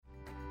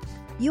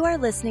You are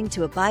listening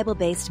to a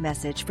Bible-based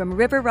message from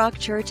River Rock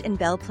Church in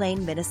Belle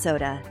Plaine,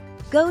 Minnesota.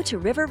 Go to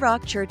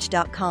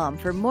riverrockchurch.com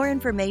for more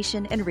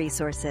information and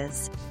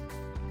resources.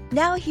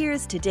 Now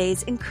here's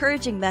today's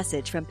encouraging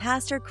message from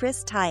Pastor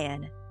Chris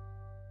Tyan.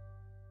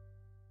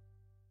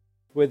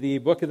 With the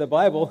book of the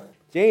Bible,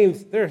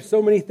 James, there are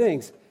so many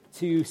things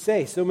to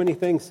say, so many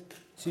things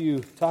to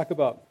talk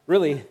about.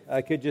 Really,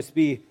 it could just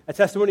be a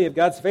testimony of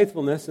God's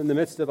faithfulness in the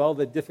midst of all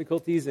the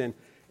difficulties and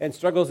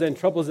struggles and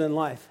troubles in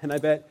life. And I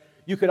bet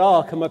you could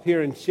all come up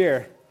here and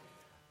share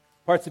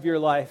parts of your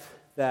life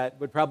that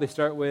would probably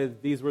start with,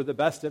 these were the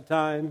best of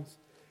times,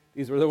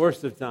 these were the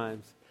worst of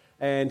times,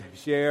 and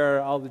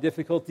share all the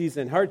difficulties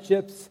and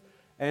hardships,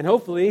 and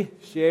hopefully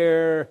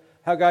share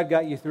how God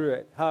got you through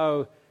it,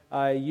 how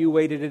you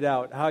waited it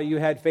out, how you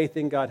had faith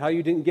in God, how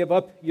you didn't give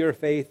up your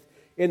faith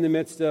in the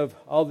midst of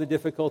all the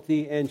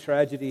difficulty and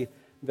tragedy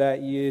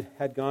that you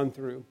had gone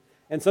through.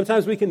 And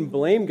sometimes we can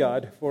blame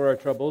God for our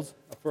troubles,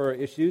 for our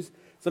issues.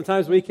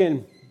 Sometimes we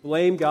can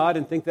blame God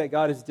and think that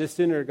God is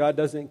distant or God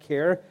doesn't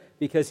care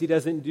because He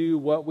doesn't do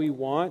what we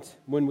want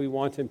when we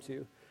want Him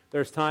to.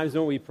 There's times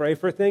when we pray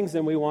for things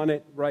and we want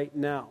it right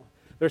now.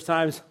 There's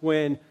times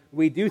when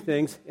we do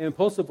things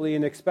impulsively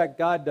and expect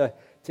God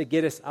to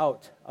get us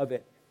out of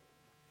it.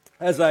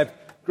 As I've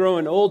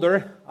grown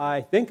older,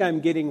 I think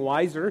I'm getting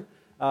wiser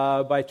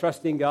by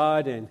trusting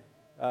God and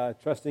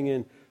trusting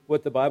in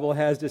what the Bible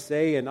has to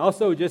say, and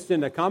also just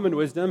in a common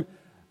wisdom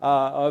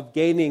of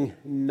gaining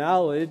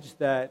knowledge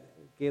that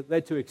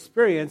led to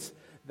experience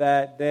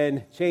that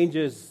then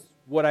changes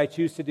what I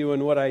choose to do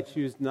and what I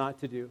choose not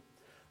to do.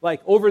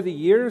 Like over the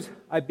years,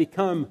 I've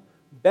become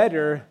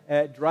better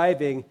at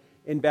driving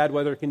in bad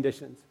weather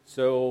conditions.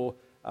 So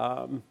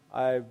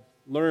I've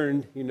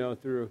learned,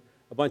 through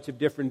a bunch of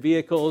different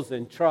vehicles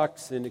and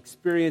trucks and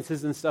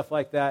experiences and stuff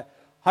like that,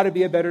 how to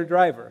be a better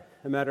driver.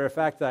 As a matter of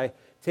fact, I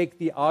take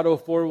the auto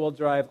four-wheel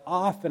drive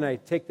off and I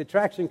take the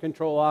traction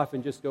control off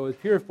and just go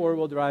with pure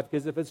four-wheel drive,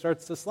 because if it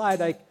starts to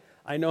slide,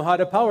 I know how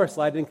to power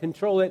slide and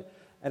control it,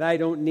 and I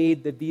don't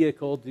need the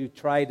vehicle to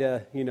try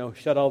to,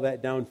 shut all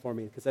that down for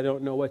me, because I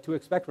don't know what to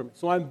expect from it.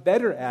 So I'm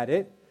better at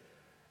it,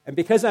 and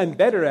because I'm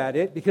better at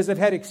it, because I've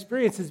had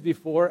experiences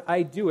before,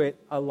 I do it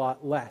a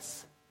lot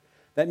less.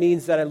 That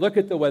means that I look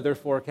at the weather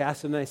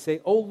forecast and I say,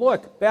 oh,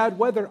 look, bad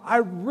weather, I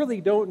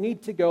really don't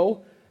need to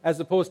go, as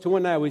opposed to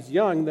when I was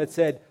young that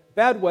said,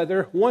 bad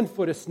weather, 1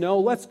 foot of snow,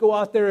 let's go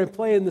out there and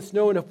play in the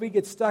snow, and if we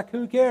get stuck,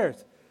 who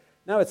cares?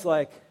 Now it's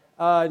like,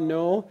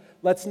 no,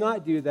 let's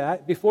not do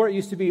that. Before it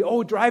used to be,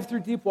 drive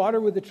through deep water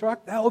with a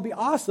truck, that would be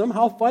awesome,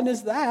 how fun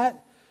is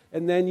that?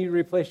 And then you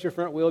replace your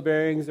front wheel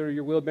bearings or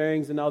your wheel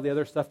bearings and all the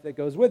other stuff that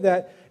goes with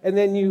that, and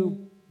then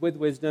you, with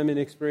wisdom and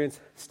experience,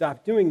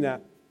 stop doing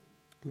that.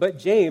 But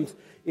James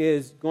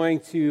is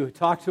going to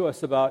talk to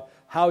us about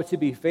how to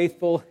be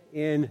faithful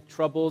in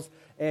troubles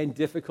and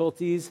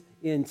difficulties,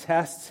 in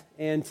tests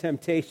and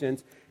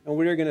temptations. And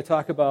we're going to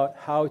talk about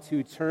how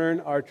to turn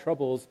our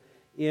troubles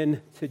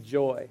into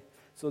joy.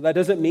 So that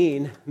doesn't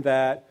mean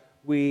that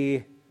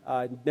we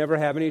never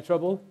have any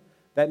trouble.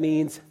 That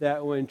means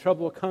that when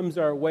trouble comes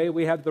our way,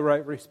 we have the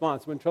right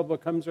response. When trouble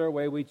comes our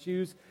way, we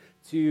choose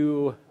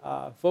to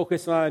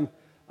focus on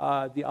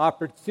the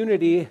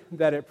opportunity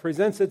that it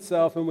presents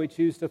itself, and we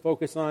choose to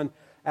focus on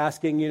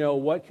asking,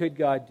 what could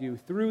God do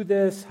through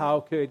this? How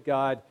could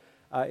God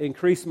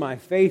increase my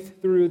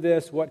faith through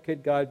this? What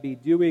could God be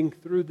doing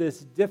through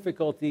this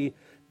difficulty,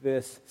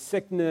 this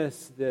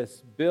sickness,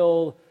 this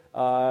bill,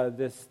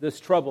 this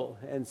trouble?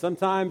 And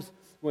sometimes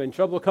when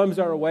trouble comes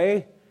our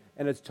way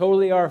and it's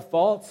totally our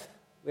fault,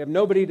 we have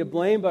nobody to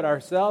blame but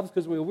ourselves,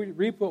 because we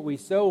reap what we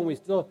sow, and we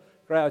still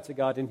cry out to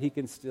God and He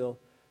can still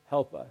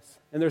help us.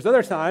 And there's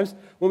other times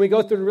when we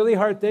go through really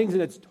hard things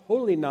and it's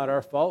totally not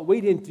our fault. We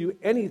didn't do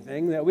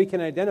anything that we can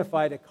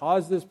identify to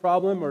cause this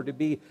problem or to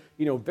be,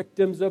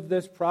 victims of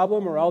this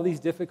problem or all these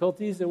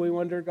difficulties. And we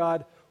wonder,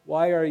 God,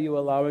 why are you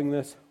allowing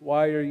this?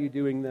 Why are you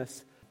doing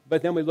this?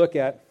 But then we look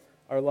at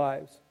our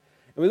lives.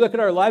 And we look at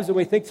our lives and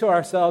we think to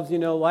ourselves,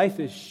 life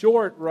is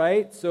short,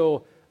 right?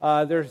 So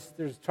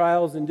there's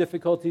trials and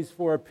difficulties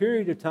for a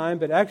period of time,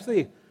 but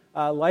actually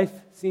life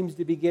seems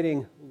to be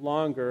getting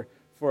longer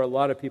for a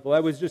lot of people. I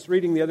was just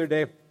reading the other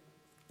day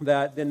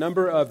that the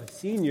number of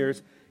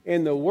seniors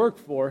in the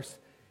workforce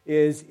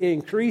is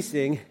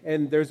increasing,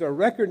 and there's a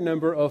record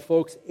number of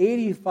folks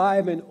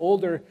 85 and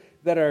older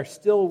that are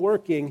still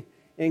working,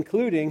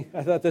 including,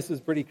 I thought this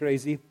was pretty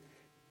crazy,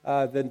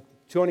 the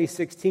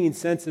 2016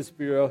 Census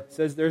Bureau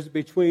says there's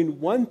between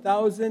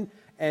 1,000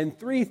 and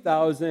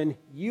 3,000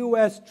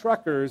 U.S.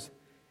 truckers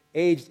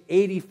aged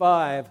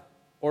 85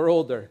 or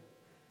older.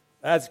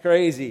 That's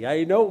crazy.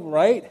 I know,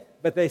 right?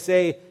 But they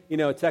say,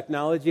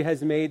 technology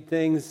has made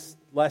things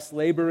less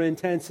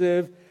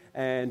labor-intensive,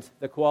 and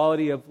the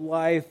quality of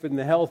life and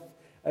the health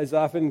has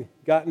often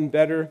gotten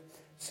better.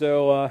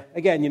 So,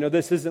 again,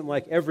 this isn't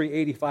like every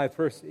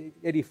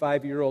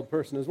 85-year-old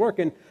person is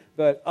working,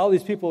 but all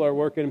these people are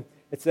working.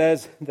 It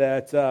says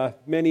that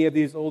many of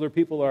these older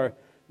people are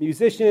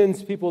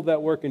musicians, people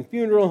that work in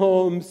funeral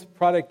homes,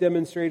 product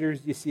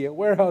demonstrators you see at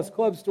warehouse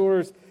club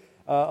stores,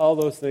 all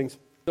those things.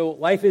 So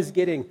life is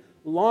getting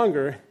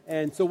longer,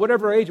 and so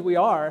whatever age we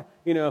are,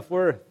 if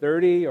we're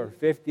 30 or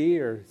 50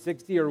 or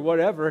 60 or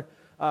whatever,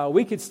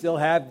 we could still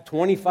have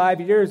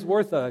 25 years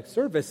worth of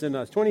service in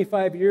us,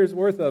 25 years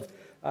worth of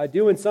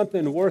doing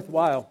something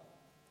worthwhile.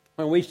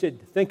 And we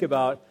should think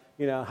about,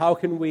 how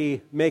can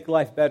we make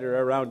life better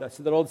around us?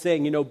 So that old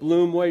saying,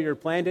 bloom where you're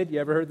planted. You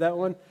ever heard that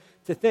one?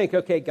 To think,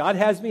 okay, God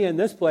has me in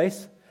this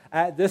place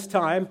at this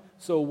time,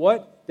 so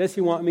what does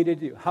he want me to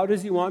do? How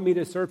does he want me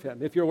to serve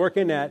him? If you're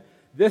working at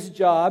this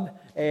job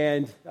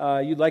and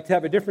you'd like to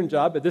have a different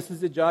job, but this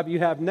is the job you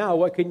have now,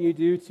 what can you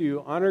do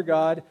to honor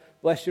God,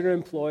 bless your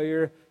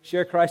employer,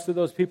 share Christ with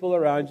those people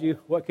around you?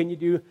 What can you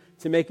do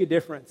to make a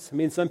difference? I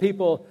mean, some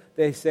people,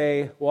 they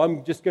say, well,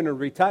 I'm just going to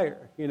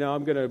retire.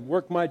 I'm going to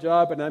work my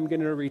job and I'm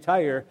going to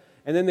retire.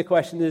 And then the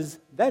question is,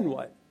 then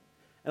what?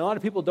 And a lot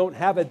of people don't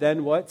have a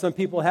then what. Some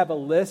people have a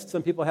list.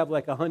 Some people have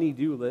like a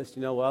honey-do list.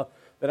 Then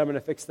I'm going to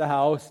fix the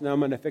house, and I'm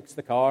going to fix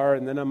the car,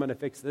 and then I'm going to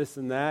fix this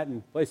and that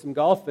and play some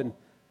golf. And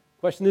the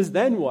question is,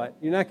 then what?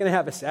 You're not going to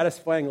have a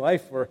satisfying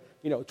life for,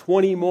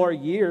 20 more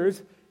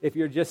years if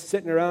you're just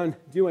sitting around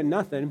doing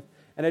nothing.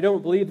 And I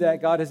don't believe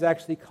that God has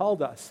actually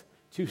called us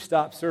to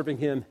stop serving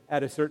him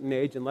at a certain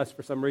age unless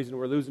for some reason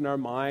we're losing our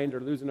mind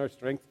or losing our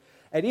strength.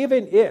 And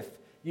even if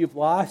you've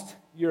lost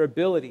your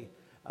ability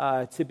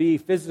to be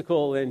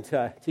physical and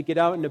to get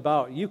out and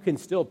about, you can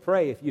still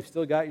pray if you've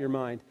still got your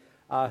mind.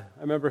 I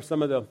remember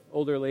some of the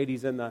older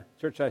ladies in the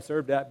church I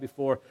served at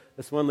before.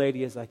 This one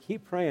lady is, I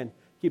keep praying.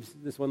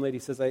 This one lady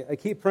says, I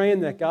keep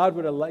praying that God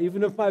would allow,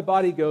 even if my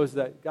body goes,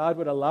 that God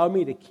would allow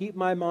me to keep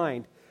my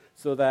mind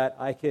so that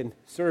I can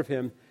serve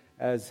him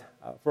as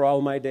for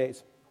all my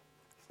days.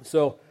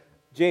 So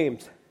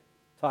James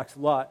talks a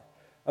lot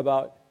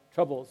about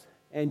troubles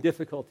and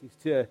difficulties.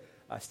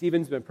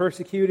 Stephen's been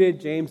persecuted.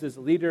 James is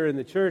a leader in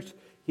the church.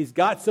 He's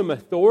got some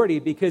authority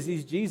because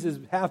he's Jesus'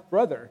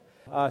 half-brother.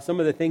 Some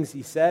of the things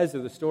he says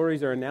or the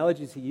stories or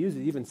analogies he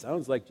uses even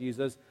sounds like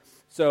Jesus.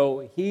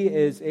 So he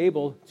is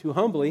able to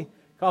humbly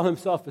call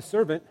himself a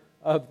servant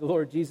of the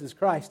Lord Jesus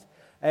Christ.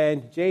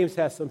 And James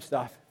has some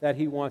stuff that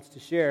he wants to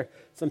share,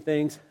 some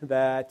things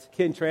that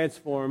can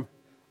transform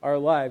our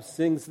lives,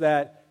 things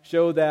that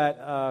show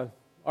that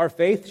our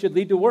faith should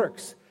lead to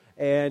works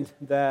and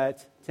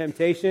that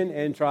temptation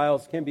and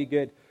trials can be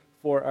good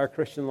for our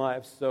Christian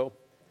lives. So,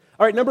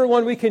 all right, number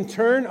one, we can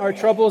turn our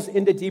troubles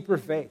into deeper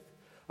faith.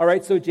 All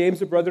right, so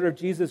James, a brother of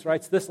Jesus,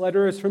 writes, this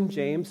letter is from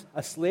James,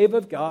 a slave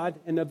of God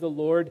and of the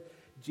Lord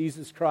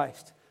Jesus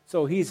Christ.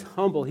 So he's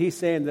humble. He's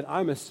saying that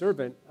I'm a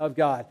servant of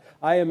God.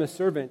 I am a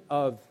servant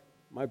of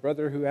my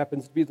brother who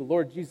happens to be the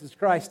Lord Jesus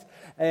Christ.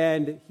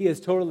 And he is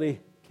totally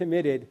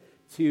committed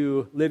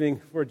to living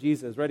for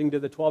Jesus. Writing to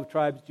the 12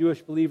 tribes,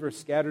 Jewish believers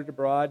scattered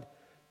abroad,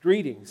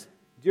 greetings,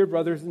 dear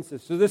brothers and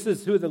sisters. So this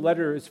is who the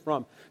letter is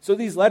from. So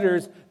these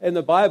letters in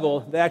the Bible,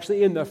 they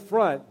actually in the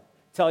front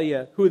tell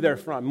you who they're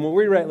from. When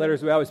we write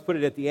letters, we always put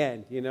it at the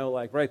end,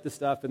 like write the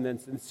stuff and then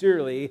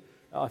sincerely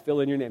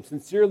fill in your name.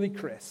 Sincerely,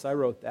 Chris. I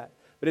wrote that.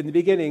 But in the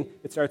beginning,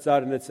 it starts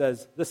out and it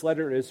says, this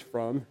letter is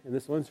from, and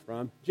this one's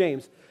from,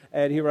 James.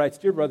 And he writes,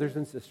 dear brothers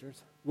and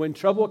sisters, when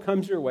trouble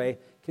comes your way,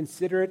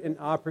 consider it an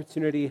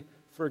opportunity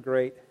for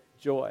great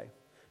joy.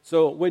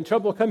 So when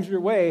trouble comes your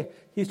way,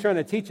 he's trying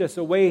to teach us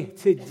a way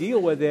to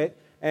deal with it.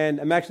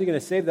 And I'm actually going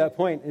to save that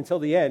point until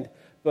the end.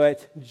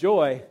 But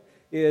joy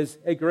is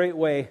a great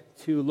way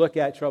to look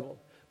at trouble.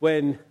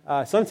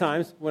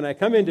 Sometimes when I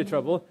come into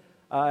trouble,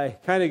 I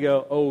kind of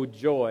go, oh,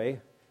 joy.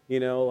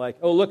 Like,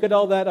 oh, look at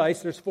all that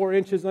ice. There's 4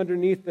 inches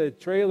underneath the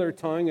trailer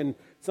tongue, and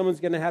someone's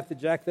going to have to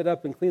jack that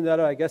up and clean that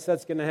up. I guess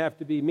that's going to have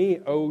to be me.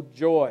 Oh,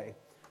 joy.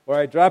 Or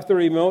I drop the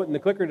remote and the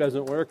clicker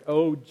doesn't work.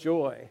 Oh,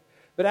 joy.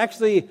 But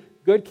actually,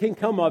 good can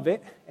come of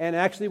it. And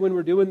actually, when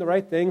we're doing the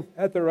right thing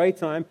at the right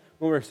time,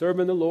 when we're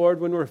serving the Lord,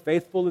 when we're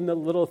faithful in the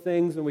little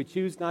things, and we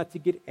choose not to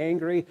get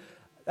angry,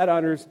 that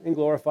honors and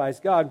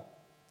glorifies God.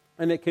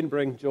 And it can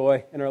bring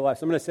joy in our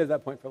lives. I'm going to save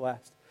that point for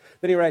last.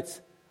 Then he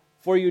writes,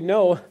 for you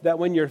know that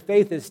when your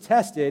faith is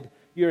tested,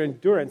 your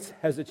endurance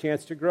has a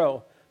chance to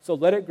grow. So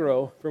let it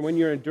grow, for when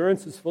your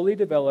endurance is fully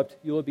developed,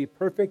 you will be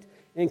perfect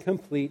and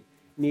complete,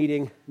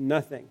 needing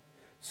nothing.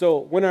 So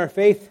when our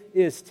faith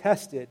is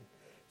tested,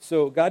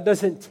 so God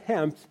doesn't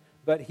tempt,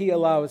 but he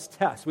allows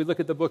tests. We look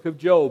at the book of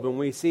Job, and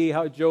we see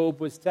how Job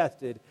was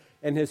tested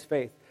in his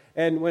faith.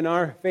 And when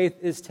our faith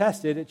is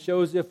tested, it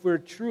shows if we're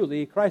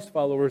truly Christ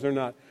followers or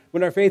not.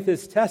 When our faith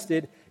is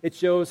tested, it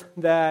shows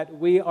that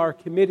we are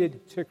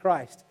committed to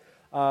Christ.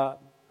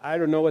 I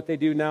don't know what they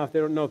do now. If they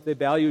don't know if they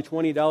value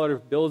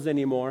 $20 bills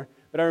anymore.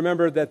 But I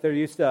remember that they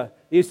used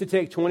to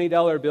take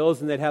 $20 bills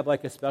and they'd have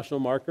like a special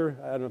marker.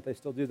 I don't know if they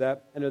still do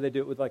that. I know they do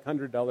it with like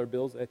 $100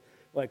 bills. They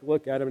like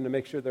look at them to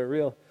make sure they're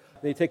real.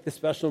 They take the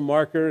special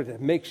marker to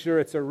make sure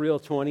it's a real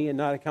 20 and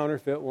not a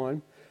counterfeit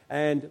one.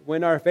 And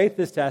when our faith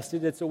is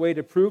tested, it's a way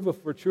to prove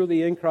if we're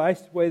truly in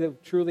Christ, a way to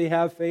truly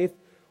have faith,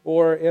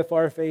 or if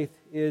our faith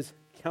is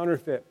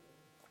counterfeit.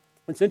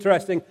 It's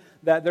interesting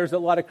that there's a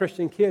lot of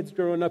Christian kids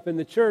growing up in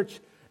the church,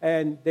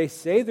 and they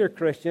say they're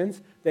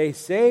Christians. They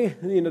say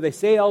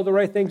all the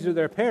right things to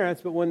their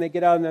parents, but when they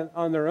get out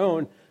on their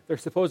own,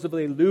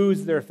 supposedly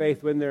lose their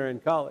faith when they're in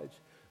college.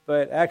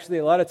 But actually,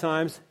 a lot of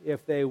times,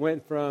 if they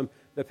went from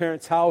the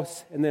parents'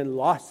 house and then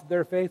lost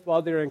their faith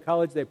while they were in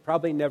college, they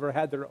probably never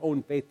had their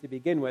own faith to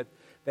begin with.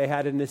 They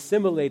had an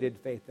assimilated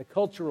faith, the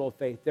cultural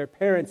faith, their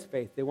parents'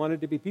 faith. They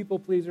wanted to be people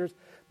pleasers,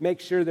 make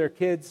sure their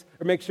kids,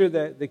 or make sure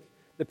that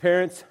the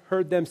parents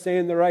heard them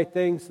saying the right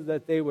things so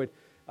that they would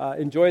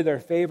enjoy their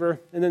favor.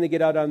 And then they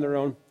get out on their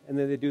own, and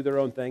then they do their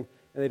own thing,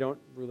 and they don't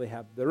really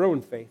have their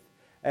own faith.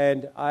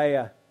 And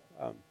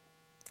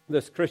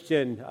this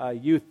Christian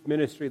youth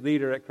ministry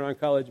leader at Cron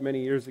College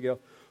many years ago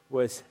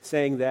was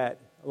saying that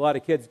a lot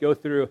of kids go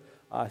through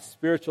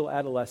spiritual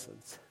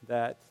adolescence,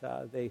 that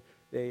they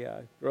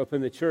grow up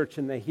in the church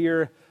and they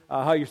hear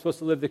how you're supposed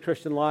to live the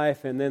Christian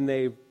life, and then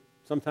they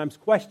sometimes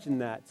question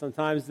that.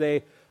 Sometimes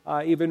they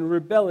even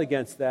rebel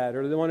against that,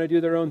 or they want to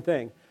do their own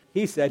thing.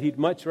 He said he'd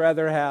much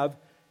rather have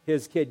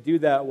his kid do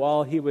that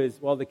while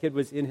the kid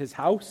was in his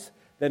house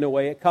than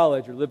away at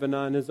college or living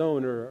on his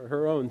own or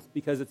her own,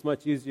 because it's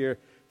much easier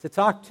to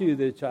talk to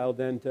the child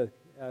than to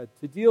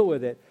deal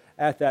with it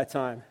at that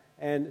time.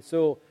 And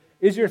so,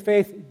 is your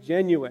faith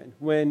genuine?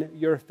 When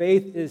your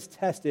faith is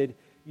tested,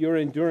 your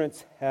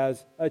endurance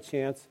has a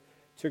chance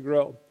to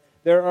grow.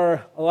 There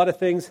are a lot of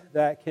things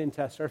that can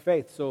test our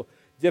faith. So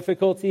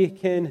difficulty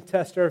can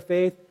test our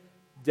faith.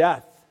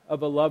 Death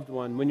of a loved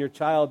one, when your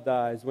child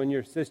dies, when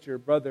your sister,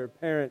 brother,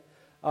 parent,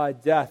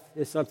 death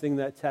is something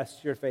that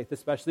tests your faith,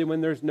 especially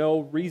when there's no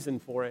reason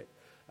for it.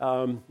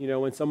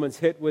 When someone's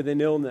hit with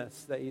an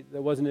illness that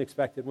wasn't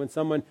expected, when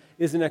someone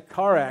is in a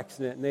car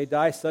accident and they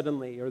die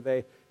suddenly, or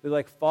they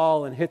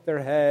fall and hit their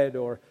head,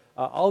 or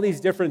all these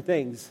different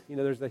things.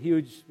 There's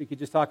we could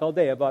just talk all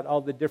day about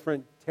all the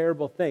different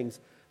terrible things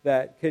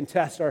that can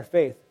test our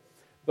faith.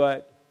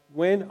 But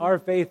when our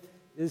faith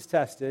is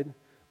tested,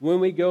 when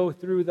we go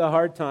through the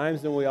hard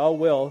times, and we all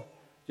will,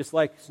 just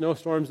like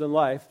snowstorms in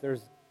life,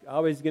 there's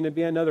always going to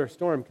be another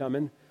storm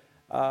coming.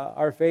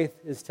 Our faith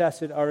is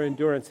tested, our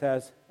endurance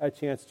has a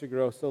chance to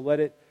grow. So let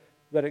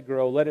it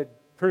grow, let it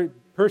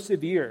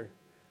persevere.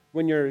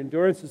 When your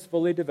endurance is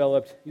fully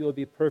developed, you will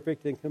be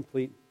perfect and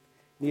complete,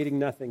 needing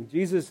nothing.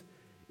 Jesus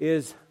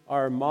is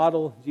our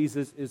model.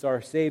 Jesus is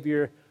our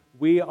Savior.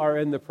 We are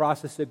in the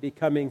process of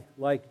becoming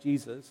like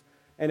Jesus.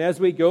 And as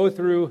we go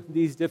through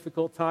these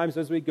difficult times,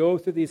 as we go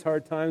through these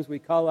hard times, we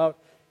call out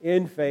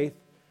in faith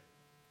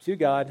to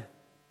God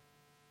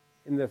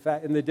in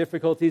the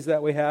difficulties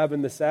that we have,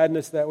 in the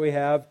sadness that we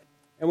have,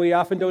 and we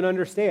often don't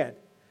understand.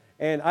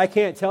 And I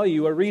can't tell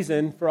you a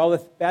reason for all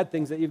the bad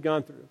things that you've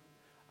gone through.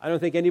 I don't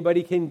think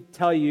anybody can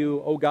tell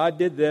you, oh, God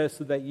did this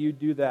so that you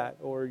do that,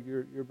 or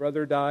your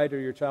brother died or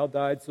your child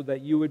died so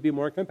that you would be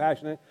more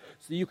compassionate,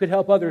 so you could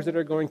help others that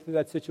are going through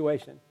that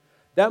situation.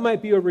 That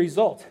might be a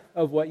result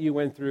of what you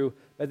went through,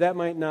 but that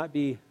might not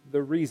be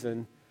the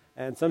reason.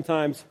 And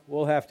sometimes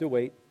we'll have to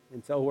wait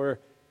until we're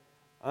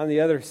on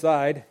the other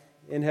side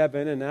in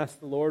heaven and ask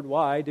the Lord,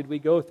 why did we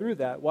go through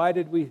that? Why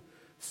did we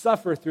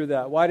suffer through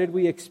that? Why did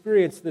we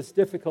experience this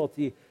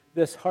difficulty,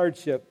 this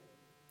hardship?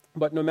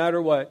 But no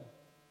matter what,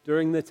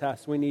 during the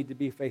test, we need to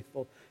be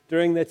faithful.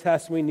 During the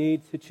test, we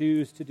need to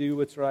choose to do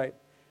what's right.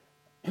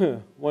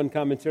 One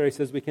commentary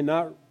says, we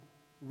cannot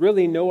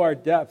really know our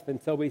depth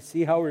until we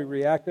see how we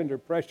react under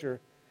pressure.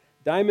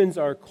 Diamonds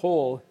are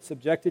coal,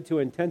 subjected to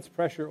intense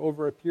pressure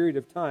over a period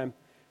of time.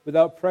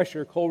 Without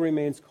pressure, coal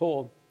remains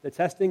coal. The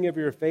testing of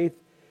your faith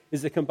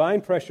is the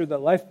combined pressure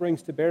that life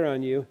brings to bear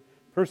on you.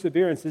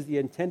 Perseverance is the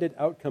intended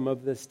outcome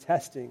of this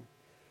testing.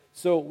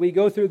 So we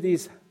go through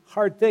these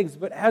hard things,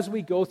 but as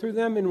we go through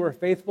them and we're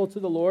faithful to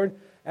the Lord,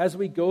 as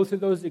we go through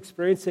those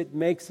experiences, it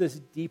makes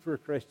us deeper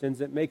Christians.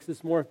 It makes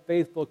us more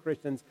faithful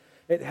Christians.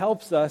 It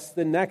helps us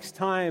the next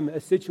time a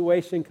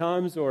situation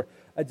comes or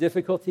a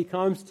difficulty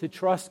comes to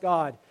trust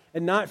God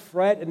and not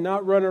fret and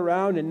not run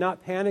around and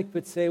not panic,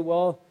 but say,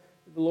 well,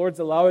 the Lord's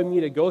allowing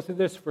me to go through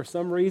this for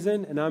some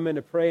reason, and I'm going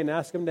to pray and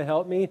ask Him to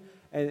help me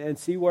and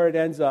see where it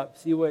ends up,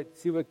 see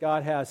what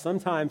God has.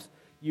 Sometimes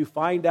you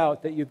find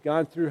out that you've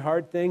gone through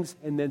hard things,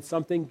 and then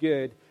something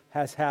good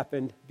has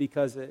happened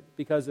because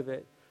of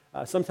it.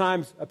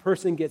 Sometimes a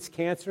person gets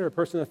cancer, a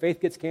person of faith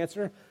gets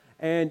cancer,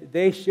 and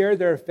they share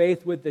their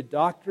faith with the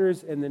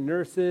doctors and the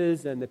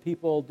nurses and the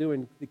people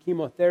doing the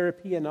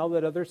chemotherapy and all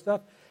that other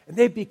stuff, and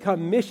they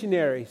become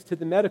missionaries to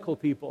the medical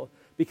people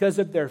because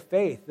of their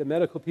faith. The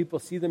medical people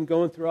see them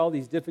going through all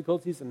these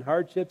difficulties and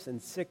hardships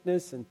and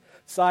sickness and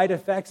side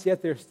effects,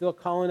 yet they're still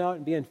calling out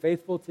and being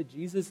faithful to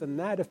Jesus, and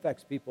that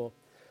affects people.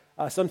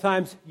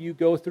 Sometimes you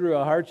go through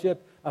a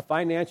hardship, a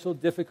financial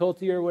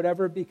difficulty or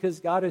whatever, because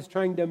God is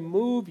trying to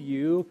move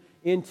you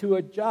into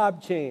a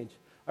job change.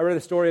 I read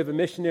a story of a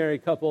missionary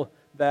couple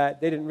that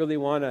they didn't really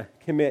want to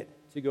commit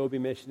to go be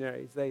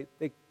missionaries. They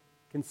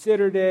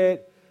considered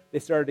it, they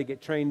started to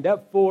get trained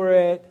up for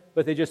it,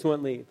 but they just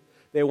wouldn't leave.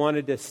 They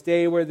wanted to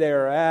stay where they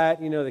were at.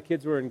 The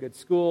kids were in good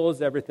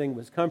schools, everything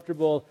was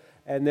comfortable,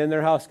 and then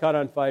their house caught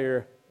on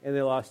fire and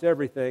they lost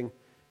everything.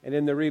 And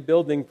in the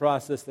rebuilding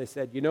process, they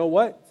said, you know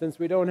what? Since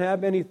we don't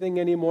have anything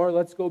anymore,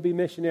 let's go be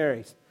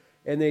missionaries.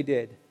 And they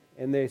did.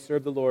 And they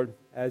served the Lord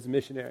as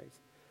missionaries.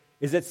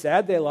 Is it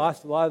sad they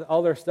lost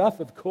all their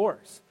stuff? Of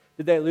course.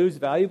 Did they lose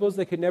valuables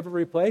they could never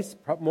replace?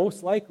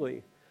 Most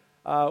likely.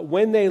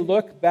 When they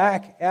look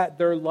back at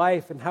their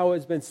life and how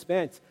it's been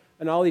spent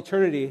in all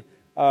eternity,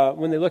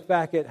 when they look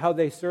back at how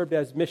they served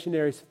as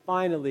missionaries,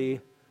 finally,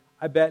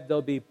 I bet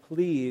they'll be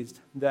pleased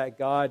that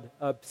God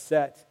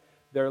upset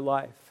their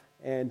life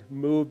and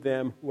moved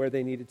them where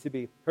they needed to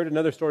be. Heard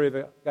another story of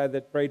a guy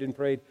that prayed and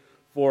prayed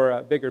for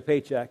a bigger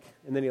paycheck,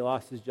 and then he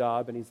lost his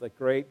job, and he's like,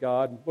 great,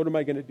 God, what am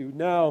I going to do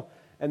now?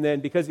 And then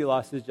because he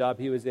lost his job,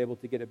 he was able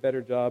to get a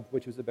better job,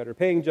 which was a better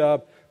paying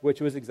job,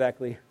 which was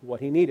exactly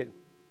what he needed.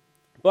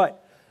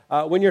 But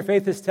when your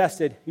faith is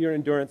tested, your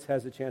endurance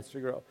has a chance to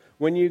grow.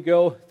 When you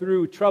go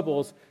through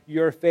troubles,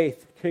 your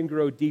faith can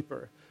grow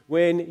deeper.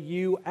 When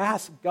you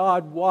ask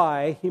God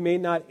why, He may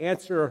not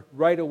answer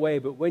right away,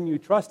 but when you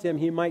trust Him,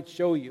 He might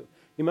show you.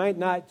 He might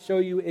not show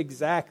you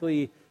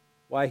exactly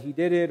why He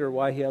did it or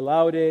why He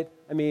allowed it.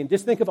 I mean,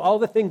 just think of all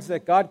the things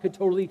that God could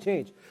totally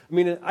change. I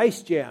mean, an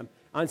ice jam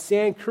on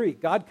Sand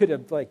Creek, God could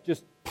have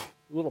just a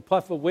little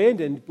puff of wind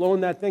and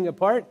blown that thing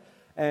apart,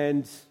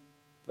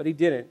 but He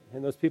didn't.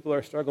 And those people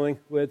are struggling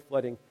with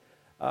flooding.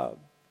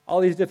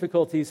 All these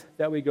difficulties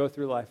that we go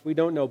through life, we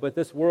don't know, but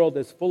this world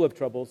is full of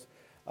troubles.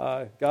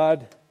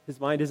 God, His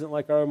mind isn't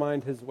like our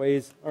mind. His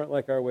ways aren't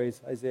like our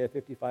ways. Isaiah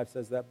 55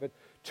 says that. But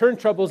turn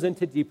troubles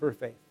into deeper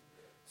faith.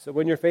 So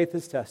when your faith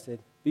is tested,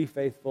 be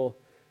faithful,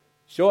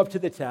 show up to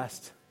the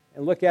test,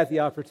 and look at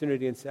the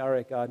opportunity and say, all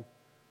right, God,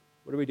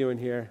 what are we doing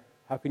here?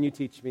 How can you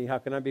teach me? How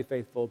can I be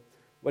faithful?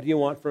 What do you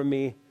want from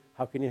me?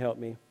 How can you help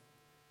me?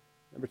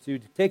 Number 2,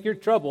 take your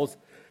troubles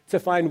to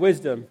find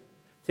wisdom.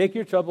 Take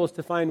your troubles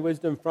to find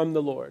wisdom from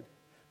the Lord.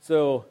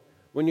 So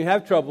when you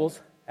have troubles,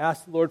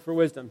 ask the Lord for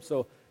wisdom.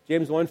 So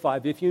James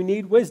 1:5, if you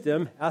need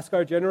wisdom, ask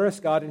our generous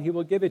God, and He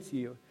will give it to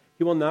you.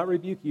 He will not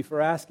rebuke you for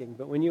asking.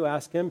 But when you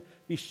ask Him,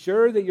 be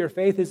sure that your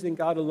faith is in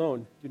God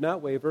alone. Do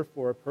not waver,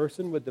 for a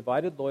person with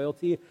divided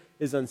loyalty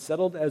is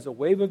unsettled as a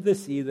wave of the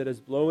sea that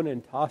is blown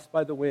and tossed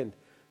by the wind.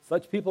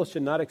 Such people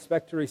should not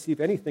expect to receive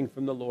anything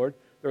from the Lord.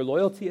 Their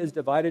loyalty is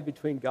divided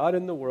between God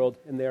and the world,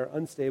 and they are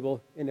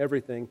unstable in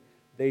everything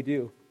they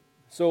do.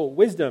 So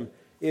wisdom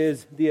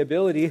is the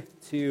ability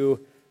to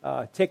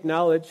take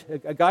knowledge,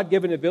 a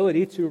God-given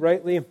ability to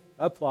rightly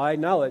apply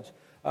knowledge.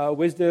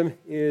 Wisdom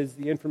is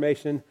the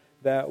information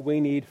that we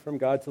need from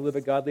God to live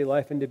a godly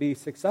life and to be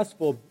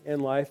successful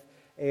in life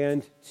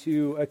and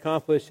to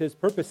accomplish His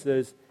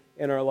purposes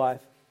in our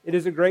life. It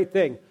is a great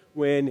thing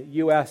when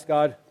you ask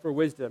God for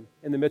wisdom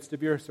in the midst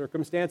of your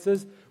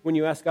circumstances, when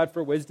you ask God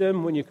for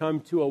wisdom, when you come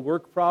to a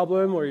work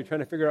problem or you're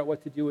trying to figure out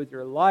what to do with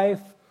your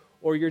life,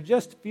 or you're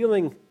just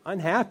feeling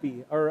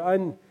unhappy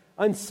or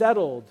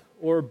unsettled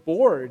or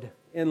bored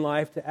in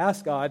life, to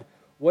ask God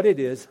what it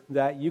is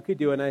that you could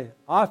do. And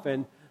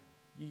often,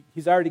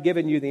 He's already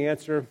given you the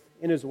answer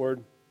in His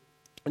Word,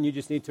 and you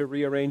just need to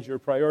rearrange your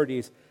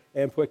priorities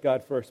and put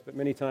God first. But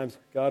many times,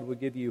 God will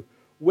give you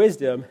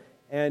wisdom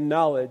and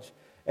knowledge.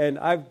 And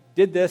I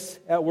did this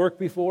at work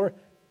before,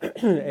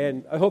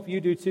 and I hope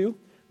you do too,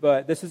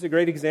 but this is a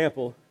great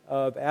example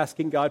of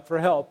asking God for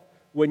help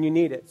when you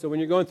need it. So when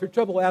you're going through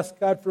trouble, ask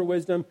God for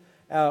wisdom.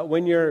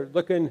 When you're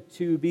looking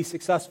to be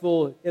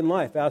successful in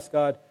life, ask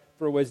God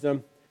for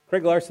wisdom.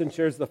 Craig Larson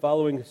shares the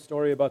following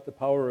story about the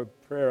power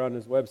of prayer on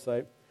his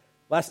website.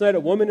 Last night, a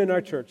woman in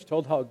our church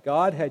told how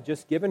God had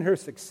just given her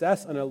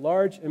success on a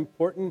large,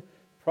 important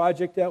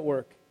project at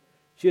work.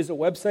 She is a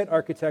website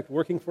architect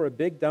working for a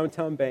big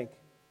downtown bank.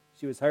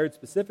 She was hired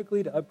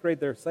specifically to upgrade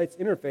their site's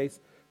interface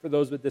for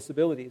those with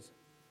disabilities.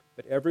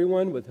 But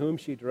everyone with whom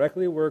she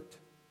directly worked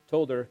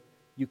told her,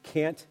 you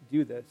can't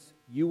do this.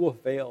 You will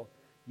fail.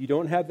 You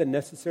don't have the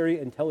necessary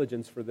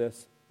intelligence for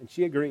this. And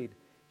she agreed.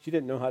 She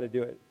didn't know how to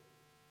do it.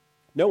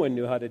 No one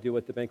knew how to do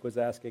what the bank was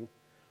asking.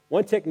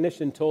 One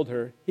technician told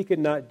her he could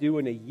not do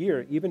in a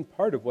year even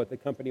part of what the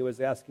company was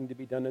asking to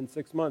be done in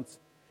 6 months.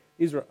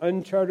 These were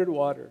uncharted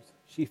waters.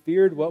 She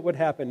feared what would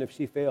happen if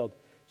she failed.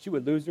 She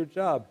would lose her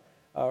job,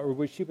 or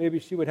maybe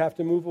she would have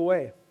to move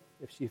away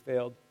if she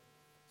failed.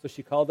 So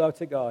she called out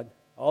to God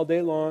all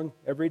day long,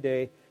 every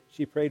day.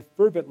 She prayed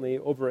fervently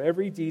over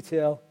every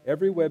detail,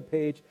 every web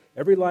page,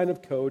 every line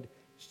of code.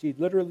 She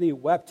literally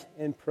wept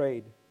and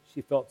prayed.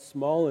 She felt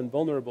small and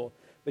vulnerable,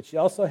 but she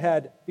also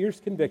had fierce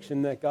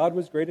conviction that God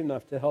was great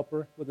enough to help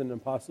her with an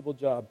impossible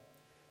job.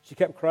 She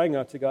kept crying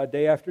out to God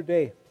day after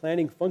day,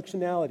 planning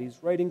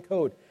functionalities, writing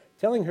code,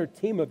 telling her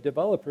team of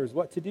developers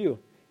what to do.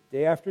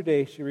 Day after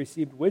day, she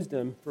received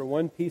wisdom for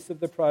one piece of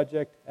the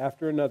project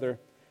after another.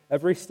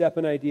 Every step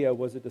and idea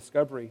was a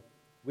discovery.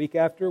 Week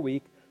after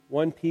week,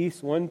 one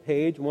piece, one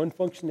page, one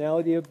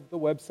functionality of the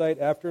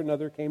website after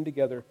another came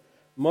together.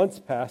 Months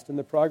passed, and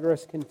the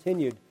progress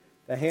continued.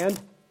 The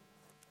hand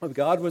of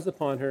God was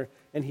upon her,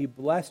 and He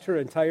blessed her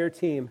entire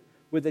team.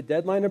 With the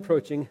deadline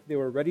approaching, they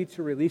were ready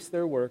to release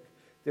their work.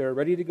 They were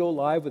ready to go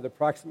live with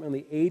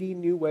approximately 80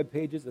 new web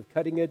pages of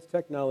cutting-edge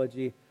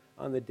technology.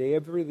 On the day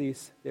of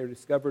release, they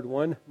discovered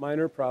one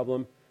minor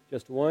problem,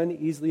 just one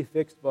easily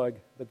fixed bug,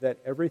 but that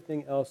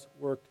everything else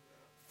worked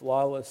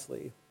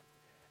flawlessly.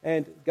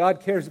 And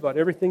God cares about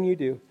everything you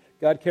do.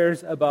 God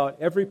cares about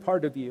every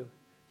part of you.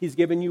 He's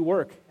given you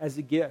work as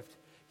a gift.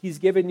 He's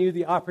given you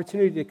the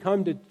opportunity to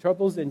come to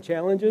troubles and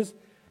challenges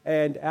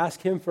and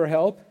ask Him for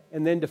help,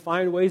 and then to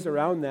find ways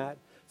around that.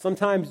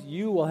 Sometimes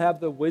you will have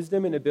the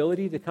wisdom and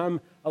ability to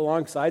come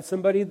alongside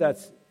somebody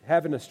that's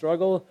having a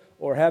struggle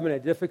or having a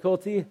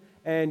difficulty,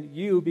 and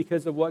you,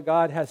 because of what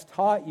God has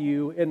taught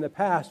you in the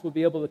past, will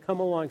be able to come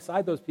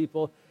alongside those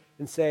people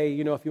and say,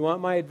 if you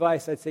want my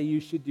advice, I'd say you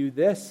should do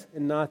this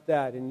and not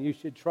that, and you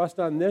should trust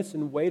on this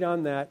and wait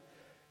on that.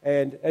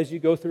 And as you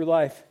go through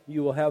life,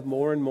 you will have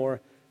more and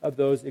more of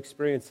those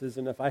experiences.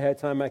 And if I had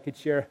time, I could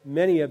share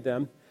many of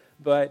them.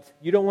 But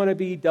you don't want to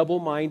be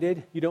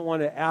double-minded. You don't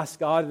want to ask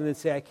God and then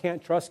say, I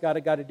can't trust God, I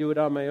got to do it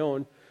on my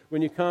own.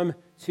 When you come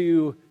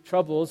to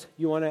troubles,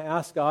 you want to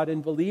ask God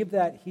and believe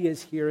that He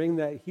is hearing,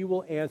 that He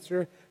will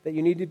answer, that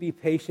you need to be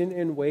patient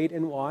and wait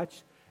and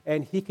watch.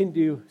 And He can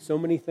do so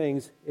many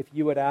things if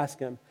you would ask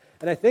Him.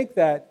 And I think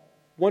that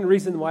one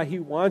reason why He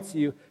wants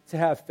you to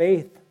have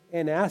faith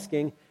in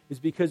asking is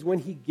because when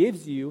He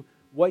gives you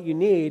what you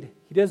need,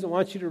 He doesn't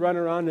want you to run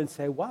around and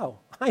say, wow,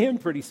 I am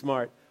pretty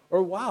smart.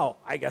 Or, wow,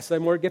 I guess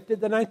I'm more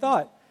gifted than I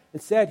thought.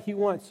 Instead, He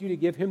wants you to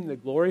give Him the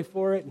glory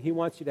for it, and He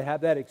wants you to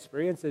have that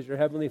experience as your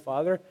Heavenly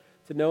Father,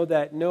 to know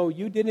that, no,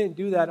 you didn't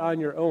do that on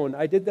your own.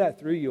 I did that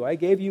through you. I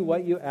gave you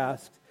what you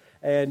asked,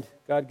 and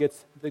God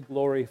gets the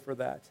glory for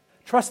that.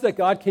 Trust that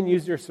God can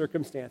use your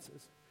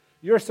circumstances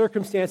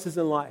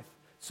in life.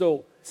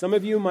 So some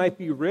of you might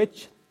be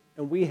rich,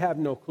 and we have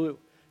no clue.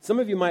 Some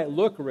of you might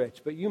look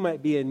rich, but you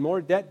might be in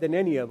more debt than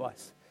any of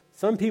us.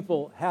 Some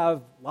people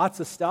have lots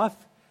of stuff,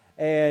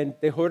 and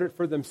they hoard it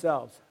for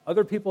themselves.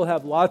 Other people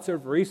have lots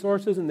of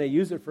resources, and they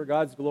use it for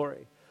God's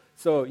glory.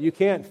 So you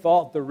can't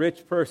fault the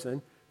rich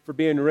person for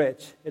being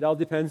rich. It all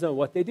depends on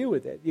what they do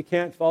with it. You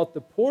can't fault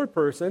the poor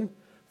person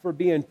for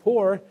being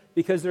poor,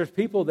 because there's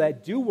people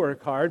that do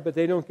work hard, but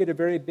they don't get a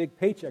very big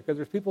paycheck. Because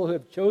there's people who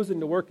have chosen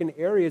to work in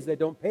areas that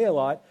don't pay a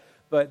lot,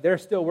 but they're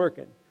still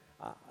working.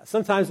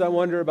 Sometimes I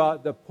wonder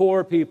about the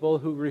poor people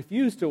who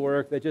refuse to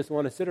work, that just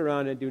want to sit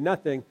around and do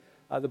nothing.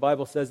 The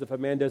Bible says if a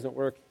man doesn't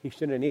work, he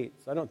shouldn't eat.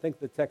 So I don't think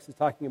the text is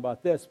talking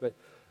about this, but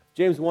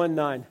James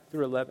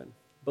 1:9-11.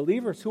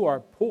 Believers who are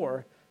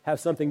poor have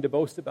something to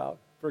boast about,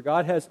 for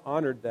God has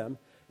honored them.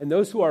 And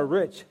those who are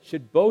rich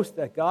should boast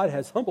that God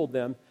has humbled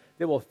them.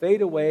 They will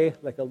fade away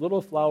like a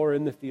little flower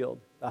in the field.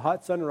 The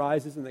hot sun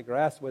rises and the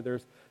grass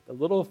withers. The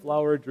little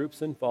flower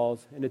droops and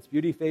falls, and its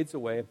beauty fades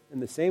away. In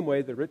the same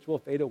way, the rich will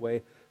fade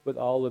away with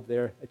all of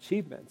their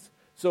achievements.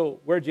 So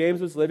where James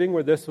was living,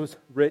 where this was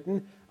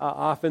written,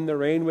 often the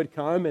rain would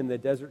come and the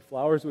desert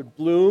flowers would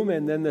bloom,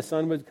 and then the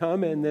sun would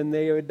come and then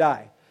they would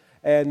die.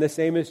 And the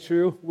same is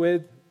true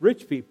with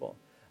rich people.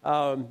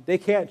 They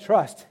can't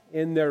trust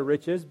in their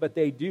riches, but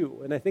they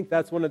do. And I think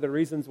that's one of the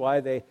reasons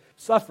why they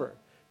suffer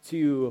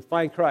to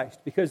find Christ.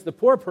 Because the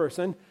poor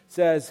person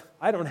says,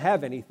 I don't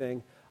have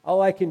anything.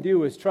 All I can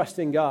do is trust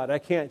in God. I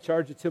can't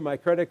charge it to my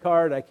credit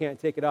card. I can't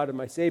take it out of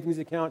my savings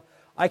account.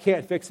 I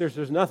can't fix this.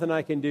 There's nothing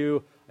I can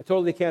do. I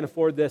totally can't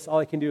afford this. All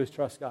I can do is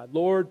trust God.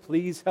 Lord,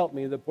 please help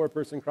me. The poor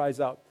person cries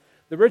out.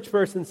 The rich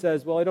person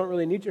says, well, I don't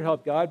really need your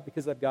help, God,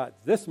 because I've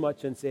got this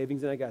much in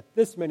savings, and I got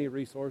this many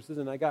resources,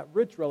 and I got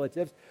rich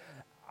relatives.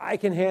 I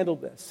can handle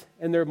this.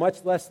 And they're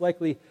much less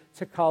likely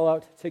to call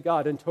out to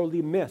God and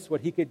totally miss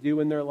what He could do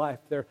in their life.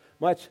 They're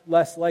much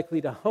less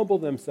likely to humble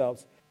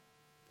themselves.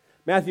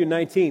 Matthew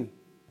 19,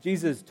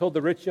 Jesus told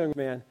the rich young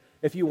man,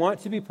 if you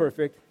want to be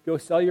perfect, go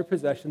sell your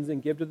possessions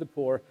and give to the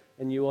poor,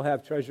 and you will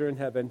have treasure in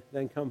heaven.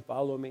 Then come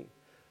follow me.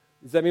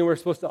 Does that mean we're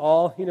supposed to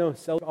all,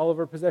 sell all of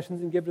our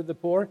possessions and give to the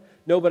poor?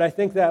 No, but I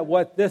think that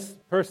what this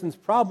person's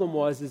problem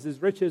was is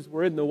his riches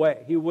were in the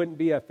way. He wouldn't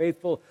be a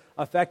faithful,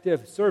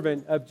 effective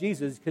servant of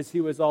Jesus because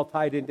he was all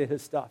tied into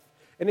his stuff.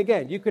 And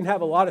again, you can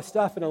have a lot of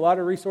stuff and a lot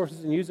of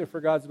resources and use it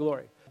for God's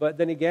glory. But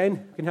then again,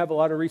 you can have a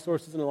lot of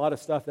resources and a lot of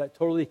stuff that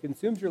totally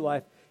consumes your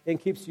life and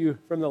keeps you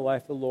from the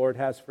life the Lord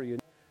has for you.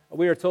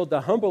 We are told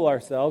to humble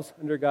ourselves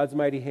under God's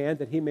mighty hand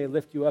that He may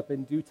lift you up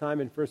in due time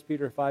in 1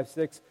 Peter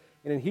 5:6.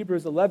 And in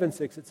Hebrews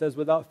 11:6 it says,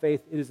 without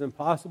faith it is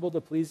impossible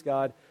to please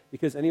God,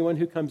 because anyone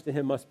who comes to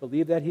Him must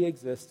believe that He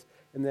exists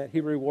and that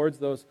He rewards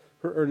those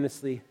who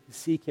earnestly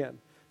seek Him.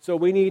 So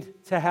we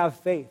need to have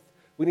faith.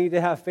 We need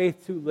to have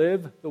faith to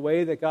live the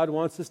way that God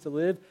wants us to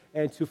live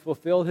and to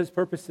fulfill His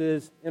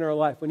purposes in our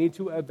life. We need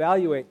to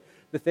evaluate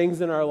the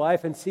things in our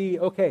life and see,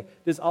 okay,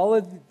 does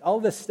all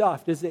this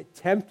stuff, does it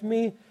tempt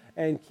me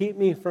and keep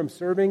me from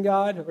serving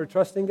God or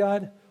trusting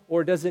God?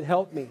 Or does it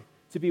help me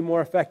to be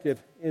more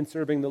effective in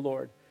serving the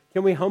Lord?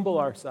 Can we humble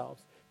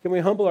ourselves? Can we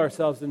humble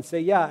ourselves and say,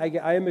 yeah,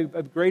 I am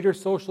a greater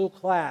social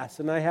class,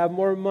 and I have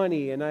more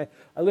money, and I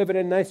live in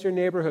a nicer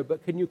neighborhood,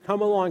 but can you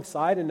come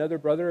alongside another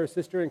brother or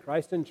sister in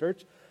Christ in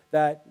church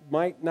that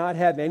might not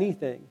have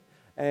anything,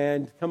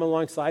 and come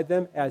alongside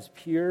them as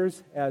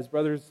peers, as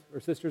brothers or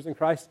sisters in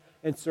Christ,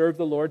 and serve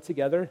the Lord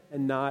together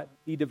and not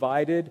be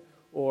divided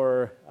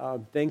or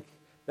think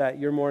that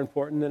you're more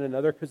important than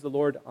another, because the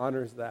Lord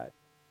honors that.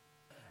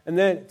 And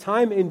then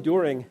time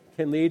enduring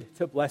can lead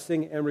to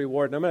blessing and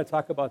reward. And I'm going to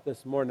talk about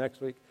this more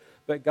next week.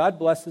 But God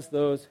blesses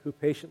those who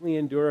patiently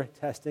endure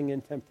testing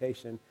and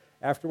temptation.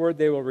 Afterward,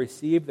 they will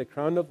receive the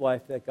crown of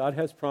life that God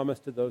has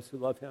promised to those who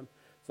love him.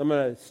 So I'm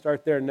going to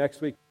start there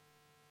next week.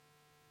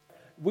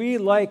 A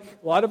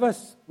lot of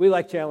us, we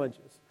like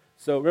challenges.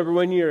 So remember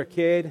when you were a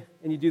kid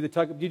and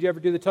did you ever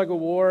do the tug of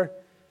war?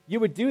 You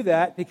would do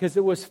that because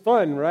it was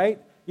fun, right?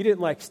 You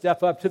didn't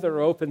step up to the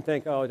rope and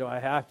think, oh, do I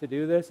have to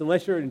do this?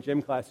 Unless you were in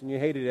gym class and you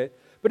hated it.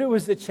 But it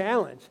was a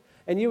challenge.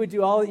 And you would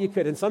do all that you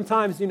could. And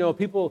sometimes,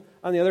 people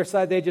on the other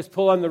side, they just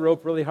pull on the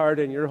rope really hard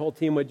and your whole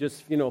team would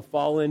just,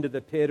 fall into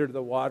the pit or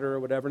the water or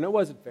whatever. And it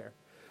wasn't fair.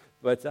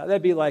 But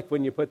that'd be like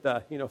when you put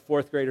the,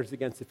 fourth graders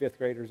against the fifth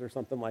graders or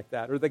something like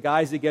that. Or the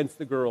guys against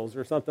the girls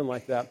or something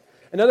like that.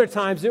 And other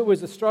times it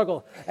was a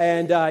struggle.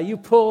 And you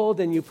pulled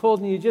and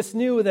you just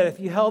knew that if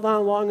you held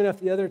on long enough,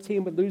 the other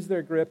team would lose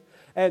their grip.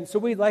 And so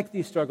we like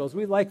these struggles.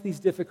 We like these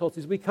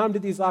difficulties. We come to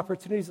these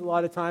opportunities a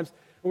lot of times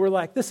and we're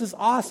like, this is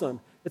awesome.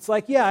 It's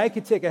like, yeah,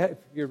 if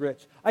you're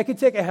rich, I could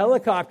take a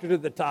helicopter to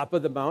the top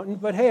of the mountain,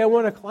 but hey, I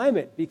want to climb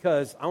it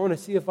because I want to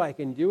see if I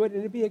can do it, and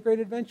it'd be a great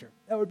adventure.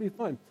 That would be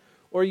fun.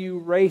 Or you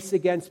race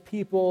against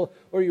people,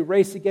 or you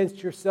race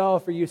against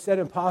yourself, or you set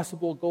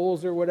impossible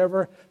goals or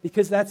whatever,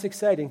 because that's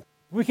exciting.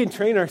 We can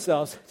train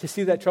ourselves to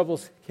see that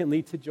troubles can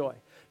lead to joy.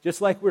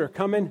 Just like we're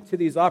coming to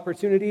these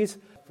opportunities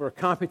for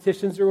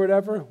competitions or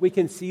whatever, we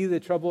can see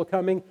the trouble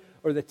coming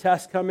or the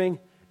test coming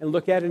and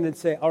look at it and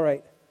say, all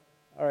right,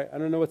 I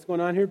don't know what's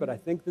going on here, but I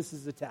think this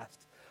is a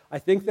test. I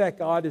think that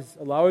God is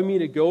allowing me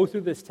to go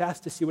through this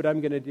test to see what I'm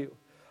going to do.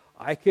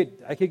 I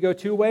could go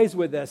two ways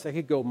with this. I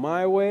could go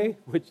my way,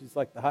 which is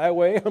like the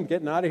highway. I'm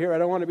getting out of here. I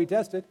don't want to be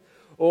tested.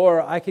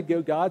 Or I could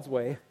go God's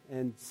way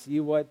and see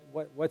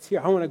what's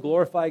here. I want to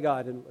glorify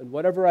God in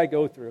whatever I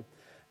go through.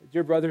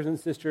 Dear brothers and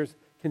sisters,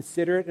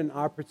 consider it an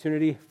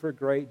opportunity for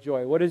great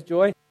joy. What is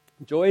joy?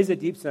 Joy is a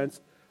deep sense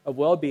of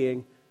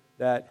well-being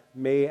that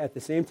may at the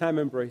same time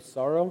embrace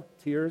sorrow,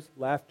 tears,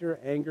 laughter,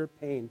 anger,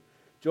 pain.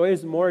 Joy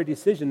is more a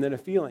decision than a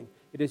feeling.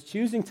 It is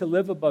choosing to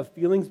live above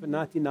feelings but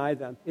not deny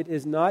them. It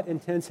is not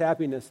intense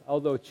happiness,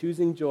 although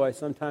choosing joy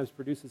sometimes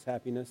produces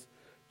happiness.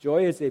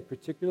 Joy is a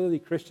particularly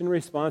Christian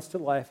response to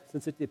life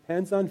since it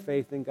depends on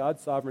faith in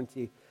God's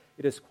sovereignty.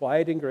 It is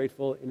quiet and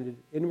grateful, and it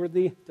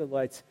inwardly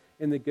delights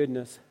in the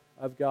goodness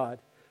of God.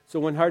 So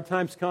when hard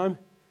times come,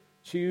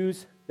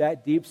 choose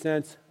that deep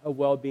sense of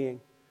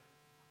well-being.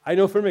 I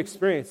know from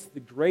experience, the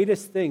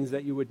greatest things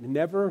that you would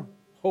never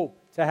hope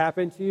to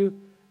happen to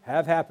you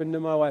have happened to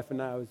my wife and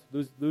I. I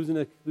was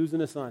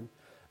losing a son.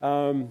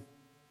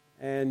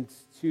 And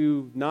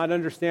to not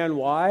understand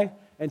why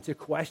and to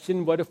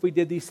question what if we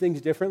did these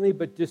things differently,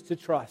 but just to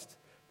trust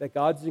that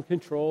God's in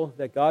control,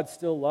 that God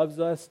still loves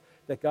us,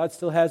 that God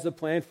still has a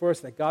plan for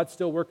us, that God's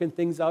still working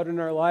things out in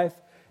our life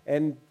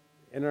and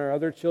our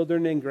other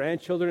children and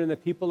grandchildren and the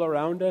people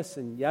around us.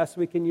 And yes,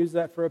 we can use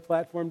that for a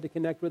platform to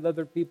connect with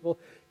other people.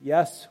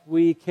 Yes,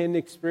 we can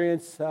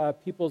experience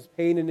people's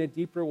pain in a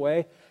deeper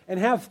way and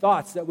have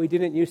thoughts that we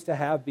didn't used to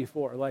have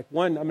before. I'm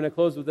going to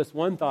close with this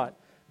one thought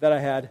that I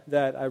had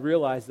that I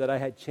realized that I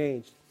had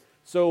changed.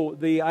 So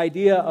the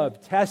idea of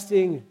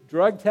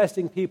drug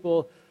testing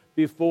people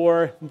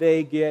before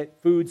they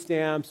get food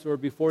stamps or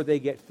before they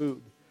get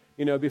food.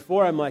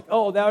 Before I'm like,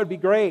 oh, that would be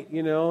great,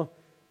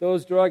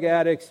 Those drug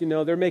addicts,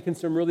 they're making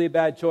some really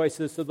bad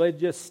choices, so they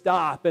just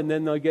stop and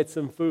then they'll get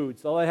some food.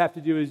 So all I have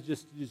to do is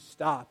just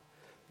stop.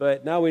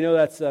 But now we know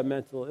that's a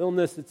mental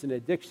illness, it's an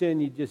addiction,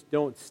 you just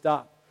don't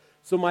stop.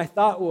 So my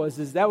thought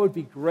was that would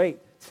be great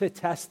to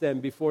test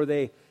them before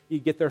you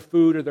get their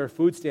food or their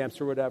food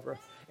stamps or whatever.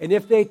 And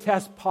if they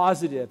test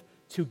positive,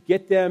 to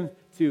get them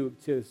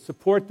to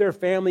support their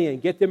family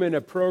and get them in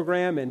a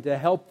program and to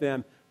help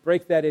them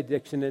break that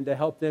addiction and to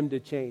help them to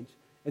change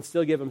and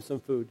still give them some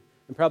food.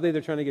 And probably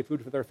they're trying to get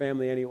food for their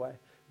family anyway.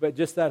 But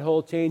just that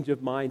whole change of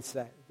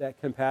mindset,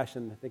 that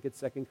compassion. I think it's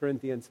 2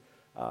 Corinthians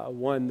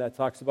 1 that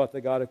talks about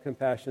the God of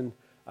compassion.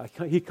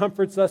 He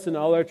comforts us in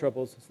all our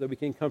troubles so that we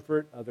can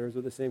comfort others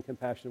with the same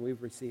compassion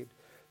we've received.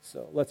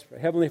 So let's pray.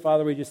 Heavenly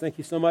Father, we just thank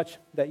you so much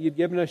that you've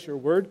given us your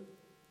word.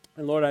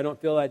 And Lord, I don't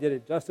feel I did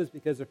it justice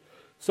because there's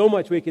so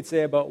much we could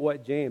say about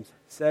what James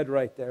said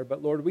right there.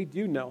 But Lord, we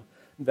do know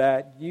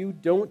that you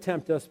don't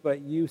tempt us, but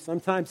you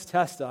sometimes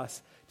test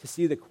us to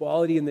see the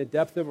quality and the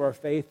depth of our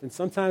faith. And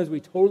sometimes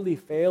we totally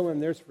fail,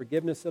 and there's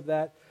forgiveness of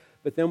that.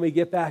 But then we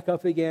get back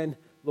up again.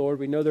 Lord,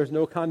 we know there's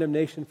no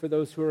condemnation for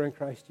those who are in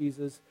Christ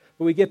Jesus.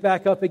 But we get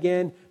back up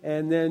again,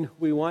 and then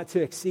we want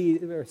to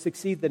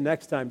succeed the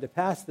next time, to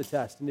pass the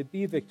test and to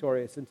be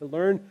victorious and to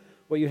learn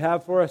what you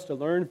have for us to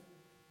learn,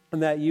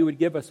 and that you would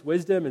give us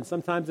wisdom. And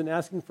sometimes in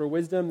asking for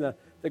wisdom,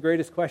 the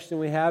greatest question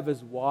we have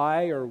is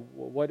why, or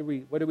what are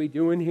we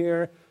doing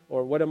here,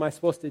 or what am I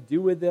supposed to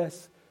do with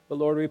this? But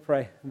Lord, we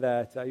pray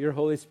that your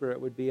Holy Spirit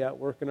would be at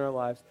work in our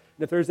lives.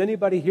 And if there's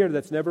anybody here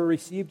that's never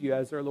received you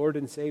as their Lord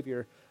and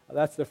Savior,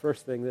 that's the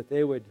first thing, that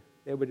they would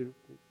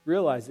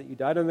realize that you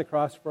died on the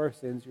cross for our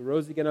sins, you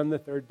rose again on the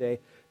third day,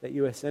 that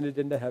you ascended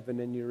into heaven,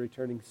 and you're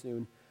returning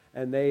soon.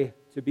 And they,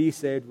 to be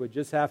saved, would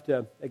just have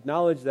to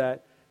acknowledge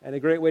that. And a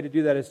great way to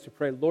do that is to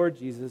pray, Lord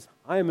Jesus,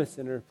 I am a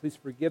sinner. Please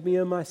forgive me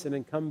of my sin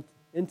and come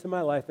into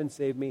my life and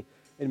save me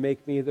and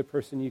make me the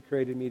person you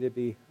created me to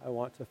be. I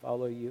want to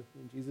follow you.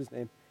 In Jesus'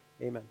 name,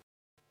 amen.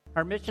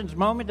 Our missions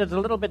moment is a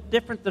little bit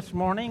different this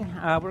morning.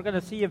 We're going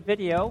to see a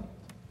video.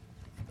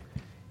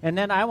 And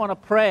then I want to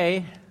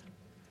pray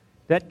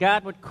that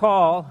God would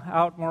call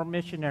out more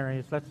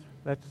missionaries.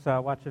 Let's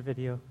watch a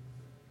video.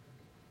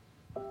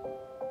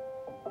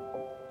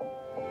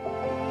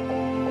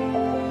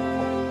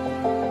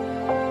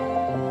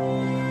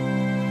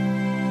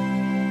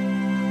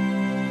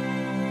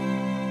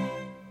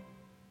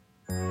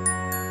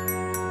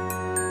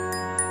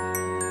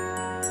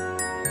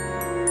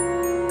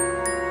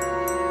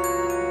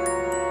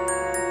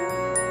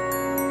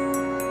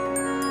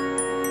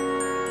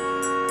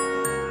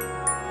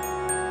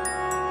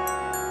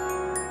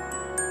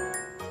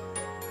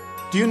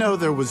 Do you know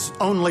there was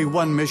only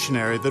one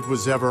missionary that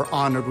was ever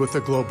honored with a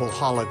global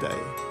holiday?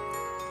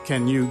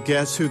 Can you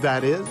guess who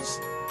that is?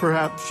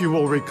 Perhaps you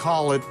will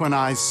recall it when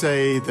I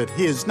say that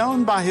he is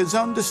known by his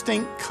own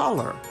distinct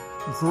color,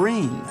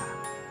 green.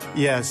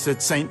 Yes,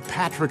 it's St.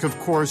 Patrick, of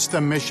course,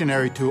 the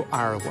missionary to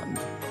Ireland.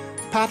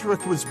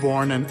 Patrick was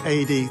born in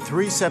AD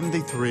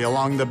 373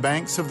 along the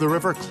banks of the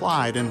River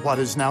Clyde in what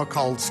is now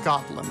called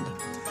Scotland.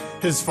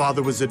 His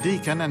father was a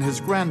deacon and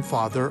his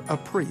grandfather a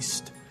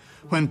priest.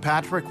 When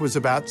Patrick was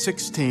about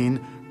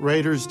 16,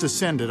 raiders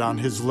descended on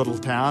his little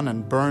town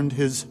and burned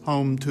his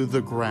home to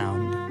the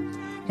ground.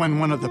 When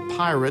one of the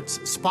pirates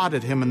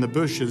spotted him in the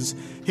bushes,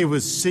 he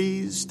was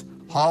seized,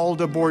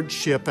 hauled aboard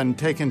ship, and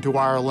taken to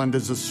Ireland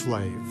as a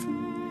slave.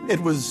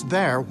 It was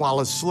there, while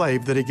a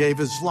slave, that he gave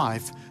his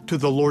life to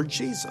the Lord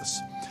Jesus.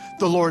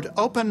 The Lord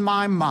opened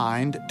my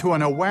mind to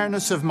an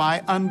awareness of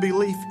my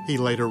unbelief, he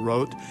later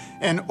wrote,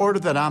 in order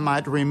that I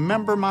might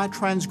remember my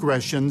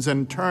transgressions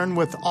and turn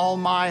with all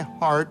my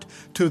heart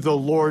to the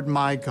Lord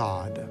my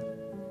God.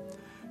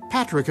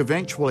 Patrick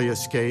eventually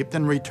escaped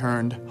and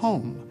returned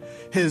home.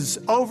 His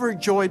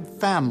overjoyed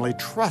family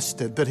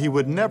trusted that he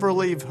would never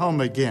leave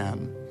home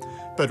again.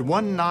 But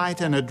one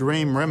night in a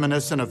dream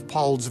reminiscent of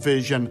Paul's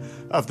vision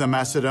of the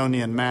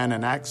Macedonian man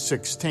in Acts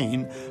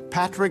 16,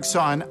 Patrick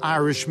saw an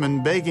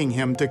Irishman begging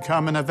him to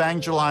come and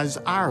evangelize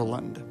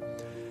Ireland.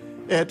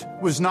 It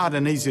was not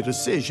an easy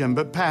decision,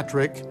 but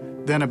Patrick,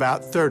 then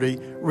about 30,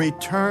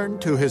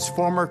 returned to his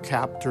former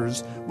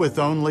captors with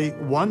only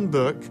one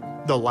book,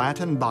 the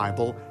Latin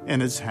Bible, in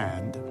his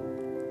hand.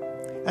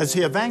 As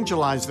he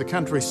evangelized the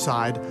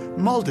countryside,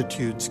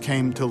 multitudes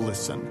came to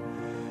listen.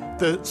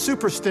 The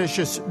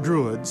superstitious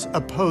Druids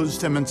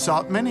opposed him and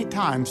sought many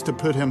times to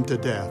put him to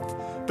death,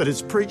 but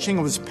his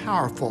preaching was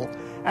powerful,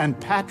 and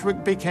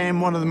Patrick became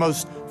one of the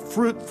most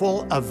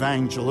fruitful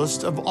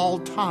evangelists of all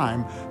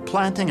time,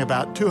 planting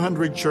about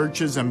 200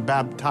 churches and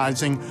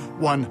baptizing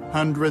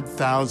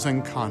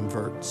 100,000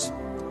 converts.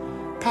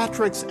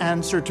 Patrick's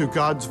answer to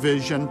God's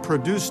vision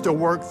produced a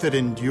work that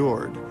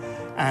endured,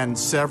 and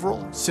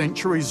several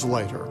centuries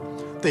later,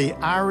 the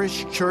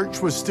Irish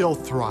church was still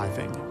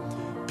thriving.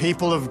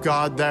 People of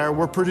God there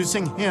were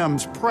producing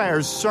hymns,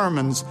 prayers,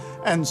 sermons,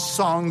 and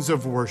songs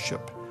of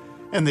worship.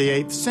 In the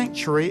 8th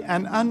century,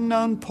 an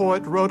unknown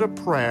poet wrote a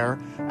prayer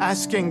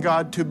asking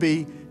God to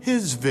be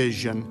his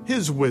vision,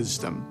 his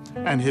wisdom,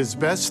 and his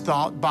best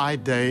thought by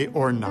day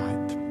or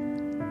night.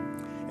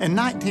 In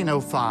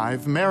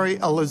 1905, Mary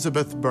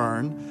Elizabeth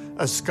Byrne,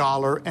 a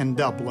scholar in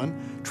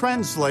Dublin,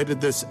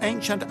 translated this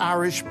ancient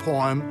Irish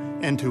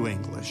poem into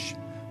English.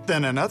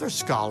 Then another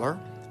scholar,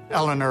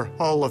 Eleanor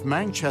Hull of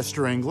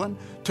Manchester, England,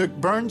 took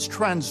Burns'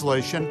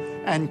 translation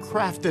and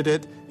crafted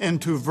it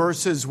into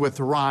verses with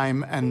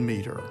rhyme and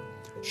meter.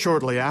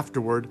 Shortly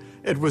afterward,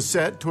 it was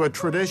set to a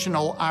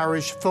traditional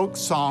Irish folk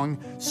song,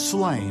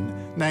 Slane,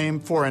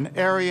 named for an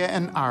area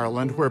in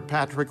Ireland where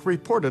Patrick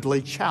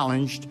reportedly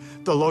challenged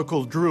the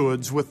local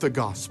Druids with the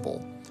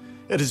gospel.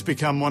 It has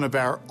become one of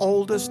our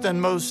oldest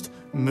and most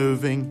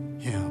moving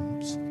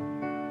hymns.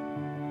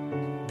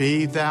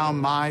 Be thou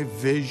my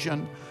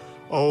vision,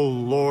 O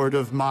Lord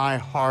of my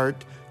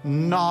heart,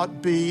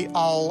 naught be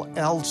all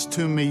else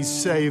to me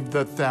save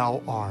that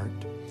thou art.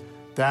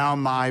 Thou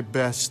my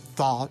best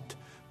thought,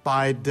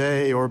 by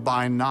day or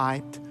by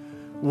night,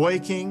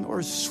 waking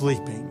or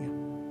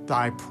sleeping,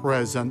 thy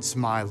presence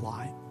my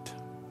light.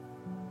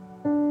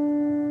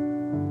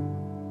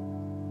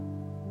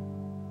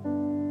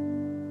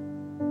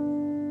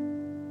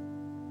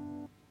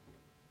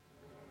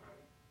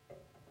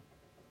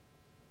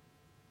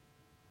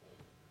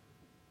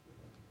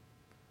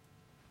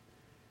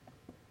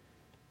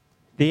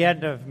 The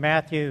end of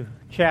Matthew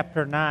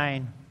chapter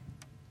 9.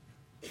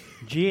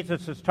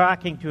 Jesus is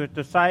talking to his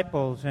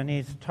disciples, and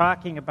he's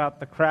talking about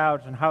the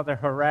crowds and how they're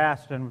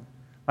harassed and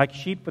like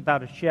sheep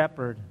without a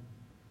shepherd.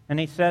 And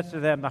he says to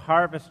them, the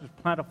harvest is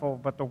plentiful,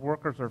 but the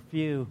workers are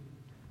few.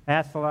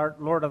 Ask the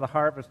Lord of the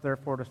harvest,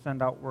 therefore, to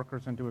send out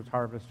workers into his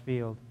harvest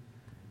field.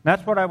 And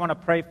that's what I want to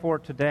pray for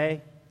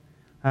today.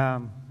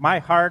 My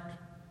heart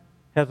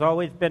has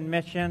always been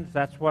missions.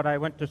 That's what I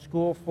went to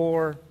school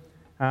for.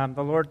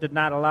 The Lord did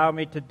not allow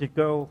me to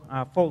go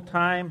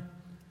full-time,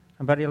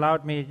 but he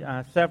allowed me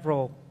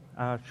several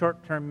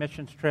short-term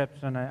missions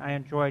trips, and I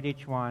enjoyed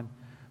each one.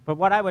 But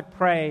what I would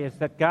pray is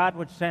that God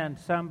would send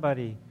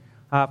somebody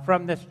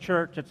from this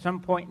church at some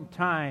point in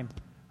time,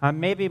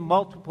 maybe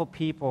multiple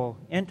people,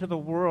 into the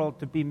world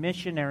to be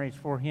missionaries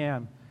for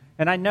Him.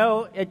 And I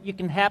know it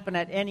can happen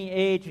at any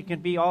age. It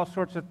can be all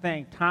sorts of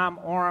things. Tom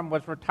Oram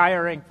was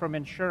retiring from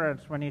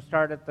insurance when he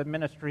started the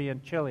ministry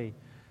in Chile.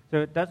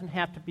 So it doesn't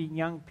have to be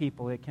young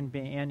people. It can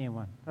be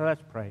anyone. So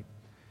let's pray.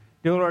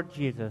 Dear Lord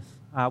Jesus,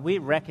 we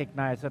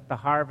recognize that the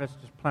harvest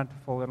is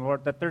plentiful, and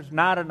Lord, that there's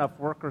not enough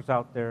workers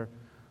out there.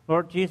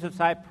 Lord Jesus,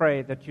 I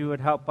pray that you would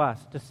help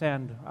us to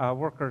send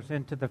workers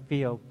into the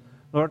field.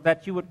 Lord,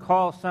 that you would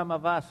call some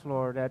of us,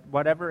 Lord, at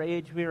whatever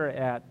age we are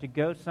at, to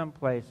go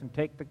someplace and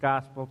take the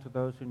gospel to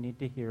those who need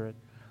to hear it.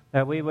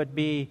 That we would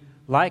be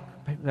like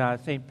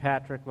St.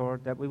 Patrick,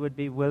 Lord, that we would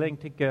be willing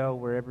to go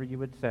wherever you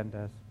would send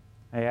us.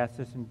 I ask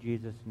this in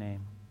Jesus'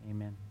 name.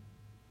 Amen.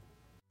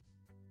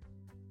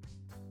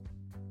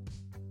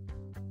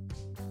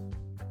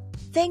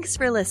 Thanks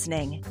for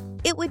listening.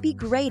 It would be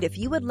great if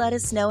you would let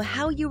us know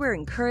how you were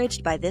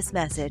encouraged by this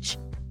message.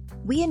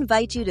 We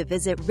invite you to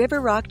visit River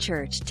Rock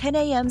Church, 10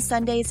 a.m.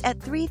 Sundays at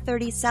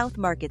 330 South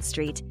Market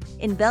Street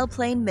in Belle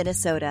Plaine,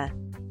 Minnesota.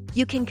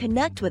 You can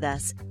connect with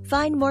us,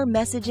 find more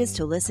messages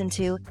to listen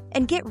to,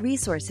 and get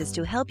resources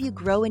to help you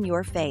grow in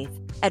your faith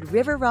at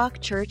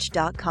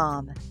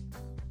riverrockchurch.com.